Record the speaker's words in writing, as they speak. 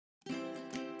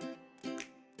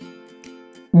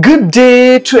Good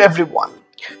day to everyone.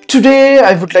 Today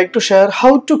I would like to share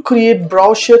how to create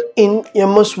brochure in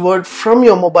MS Word from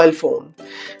your mobile phone.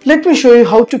 Let me show you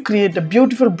how to create a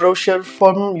beautiful brochure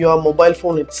from your mobile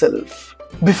phone itself.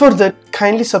 Before that,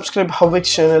 kindly subscribe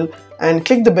HowXT channel and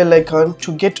click the bell icon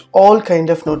to get all kind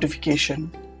of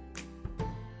notification.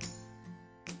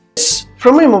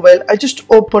 From my mobile, I just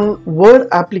open Word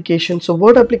application. So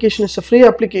Word application is a free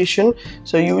application.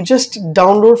 So you just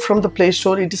download from the Play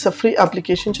Store. It is a free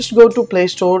application. Just go to Play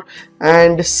Store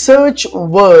and search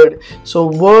Word. So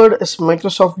Word is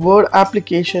Microsoft Word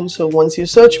application. So once you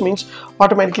search means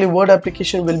automatically Word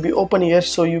application will be open here.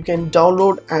 So you can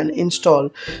download and install.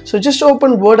 So just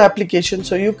open Word application.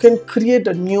 So you can create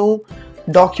a new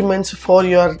documents for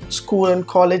your school and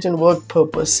college and work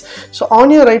purpose. So on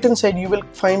your right hand side you will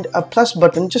find a plus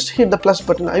button. Just hit the plus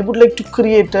button. I would like to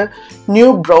create a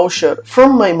new brochure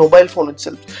from my mobile phone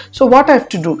itself. So what I have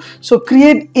to do, so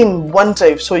create in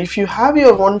OneDrive. So if you have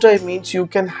your OneDrive means you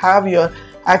can have your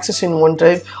access in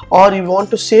OneDrive, or you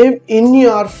want to save in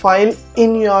your file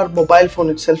in your mobile phone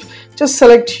itself, just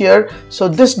select here. So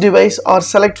this device, or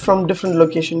select from different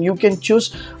location. You can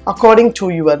choose according to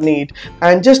your need,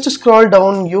 and just to scroll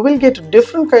down you will get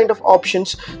different kind of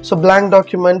options. So blank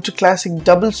document, classic,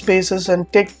 double spaces, and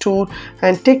take tool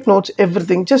and take notes,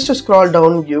 everything. Just to scroll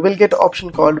down you will get an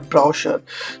option called brochure.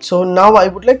 So now I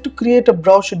would like to create a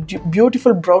brochure,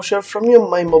 beautiful brochure from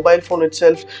my mobile phone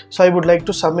itself. So I would like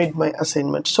to submit my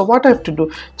assignment. So what I have to do,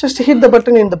 just hit the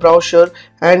button in the brochure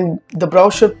and the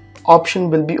brochure option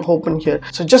will be open here.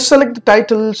 So just select the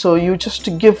title. So you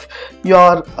just give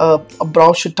your a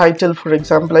brochure title. For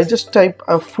example, I just type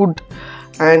a food,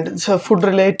 and it's a food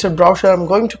related brochure I'm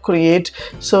going to create.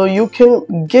 So you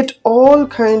can get all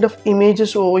kind of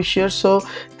images over here. So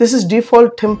this is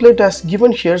default template as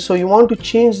given here. So you want to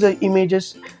change the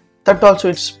images, that also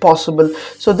it's possible.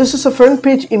 So this is a front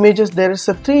page images. There is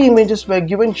a 3 images were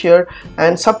given here,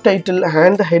 and subtitle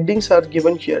and the headings are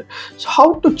given here. So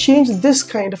how to change this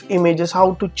kind of images,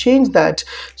 how to change that?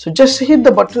 So just hit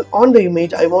the button on the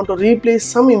image. I want to replace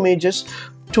some images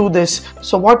to this.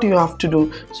 So what you have to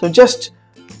do, so just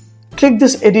click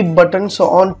this edit button. So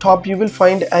on top you will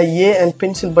find a and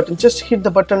pencil button. Just hit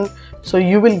the button. So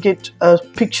you will get a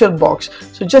picture box.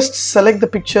 So just select the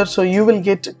picture. So you will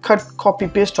get cut, copy,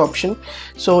 paste option.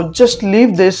 So just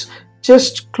leave this,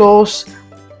 just close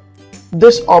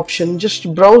this option,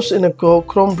 just browse in a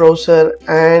Chrome browser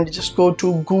and just go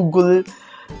to Google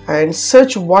and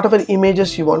search whatever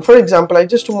images you want. For example, I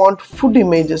just want food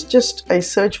images. Just I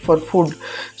search for food.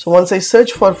 So once I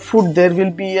search for food, there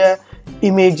will be a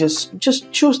images.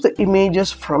 Just choose the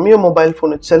images from your mobile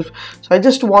phone itself. So I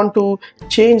just want to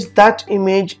change that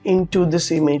image into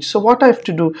this image. So what I have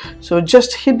to do, so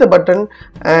just hit the button,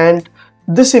 and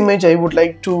this image I would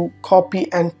like to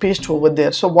copy and paste over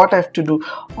there. So what I have to do,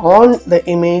 on the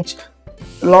image,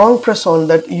 long press on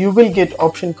that, you will get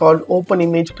option called open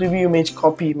image, preview image,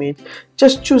 copy image.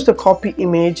 Just choose the copy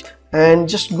image and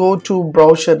just go to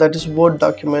brochure, that is Word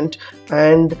document,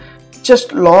 and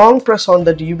just long press on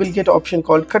that, you will get option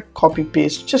called cut, copy,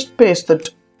 paste. Just paste that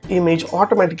image.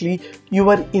 Automatically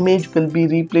your image will be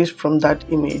replaced from that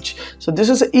image. So this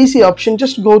is an easy option.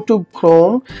 Just go to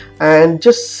Chrome and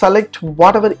just select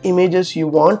whatever images you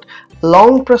want,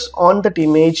 long press on that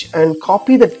image and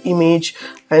copy that image,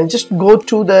 and just go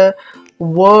to the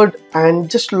Word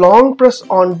and just long press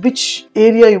on which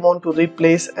area you want to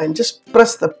replace and just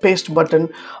press the paste button.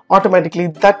 Automatically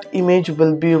that image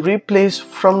will be replaced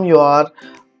from your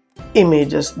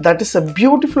images. That is a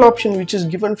beautiful option which is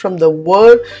given from the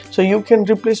Word. So you can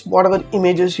replace whatever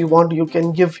images you want. You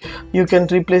can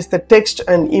replace the text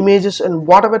and images and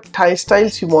whatever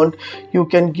styles you want, you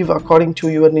can give according to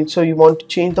your needs. So you want to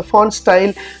change the font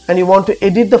style and you want to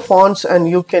edit the fonts, and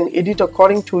you can edit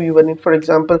according to your need. For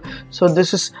example, so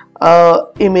this is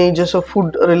images of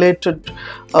food related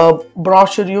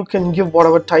brochure. You can give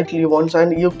whatever title you want,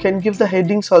 and you can give the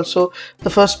headings also.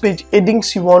 The first page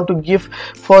headings you want to give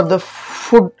for the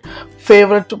food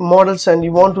favorite models, and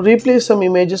you want to replace some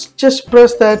images. Just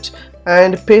press that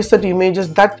and paste that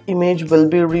images. That image will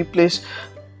be replaced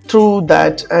through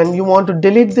that. And you want to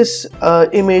delete this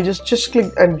images, just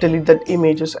click and delete that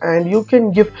images, and you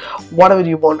can give whatever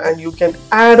you want, and you can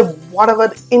add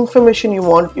whatever information you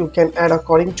want. You can add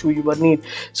according to your need.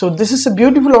 So this is a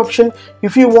beautiful option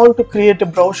if you want to create a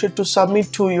brochure to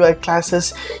submit to your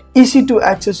classes, easy to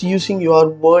access using your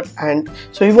Word. And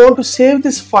so you want to save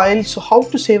this file. So how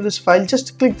to save this file,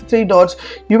 just click the 3 dots.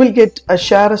 You will get a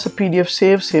share as a PDF,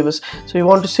 save as. So you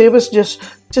want to save as,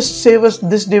 just save as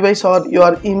this device or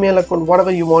your email account,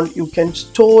 whatever you want. You can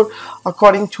store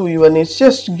according to your needs.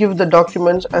 Just give the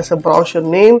documents as a brochure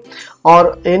name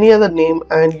or any other name,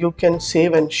 and you can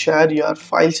save and share your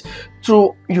files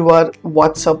through your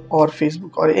WhatsApp or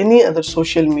Facebook or any other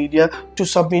social media to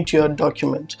submit your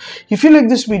document. If you like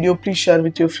this video, please share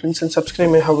with your friends and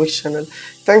subscribe my HowXT channel.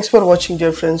 Thanks for watching,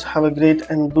 dear friends. Have a great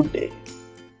and good day.